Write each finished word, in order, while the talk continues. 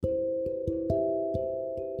Good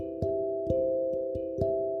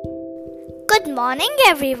morning,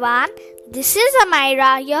 everyone. This is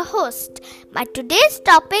Amira, your host. My today's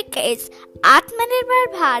topic is Atmanirbhar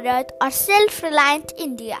Bharat or Self-Reliant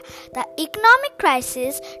India, the economic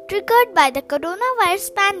crisis triggered by the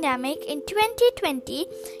coronavirus pandemic in 2020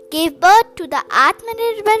 gave birth to the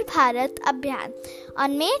Atmanirbhar Bharat Abhiyan.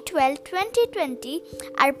 On May 12, 2020,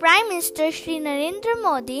 our Prime Minister Shri Narendra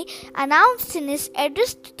Modi announced in his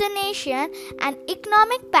address to the nation an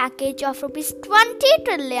economic package of Rs 20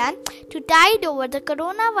 trillion to tide over the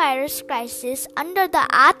coronavirus crisis under the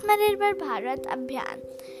Atmanirbhar Bharat Abhiyan.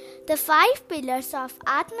 The 5 pillars of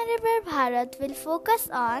Atmanirbhar Bharat will focus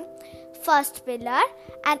on: first pillar,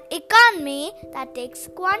 an economy that takes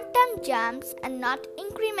quantum jumps and not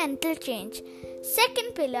incremental change.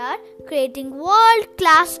 Second pillar, creating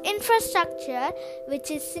world-class infrastructure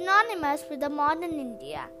which is synonymous with the modern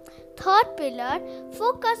India. Third pillar,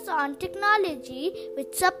 focus on technology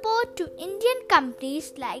with support to Indian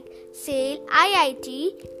companies like SAIL, IIT,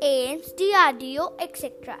 AIIMS, DRDO,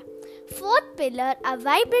 etc. Fourth pillar, a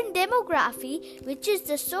vibrant demography which is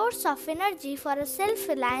the source of energy for a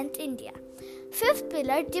self-reliant India. Fifth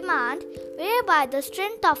pillar, demand, whereby the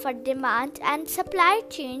strength of a demand and supply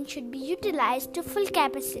chain should be utilized to full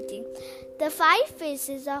capacity. The 5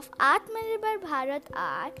 phases of Atmanirbhar Bharat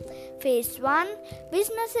are: Phase 1,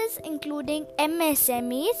 businesses including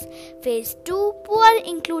MSMEs. Phase 2, poor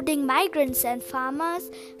including migrants and farmers.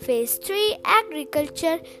 Phase 3,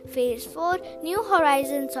 agriculture. Phase 4, new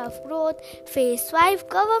horizons of growth. Phase 5,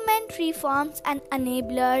 government reforms and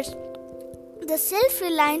enablers. The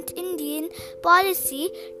self-reliant Indian policy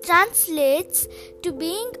translates to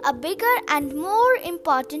being a bigger and more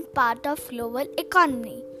important part of global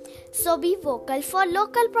economy. So be vocal for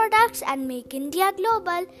local products and make India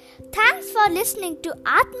global. Thanks for listening to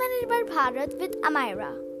Atmanirbhar Bharat with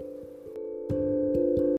Amira.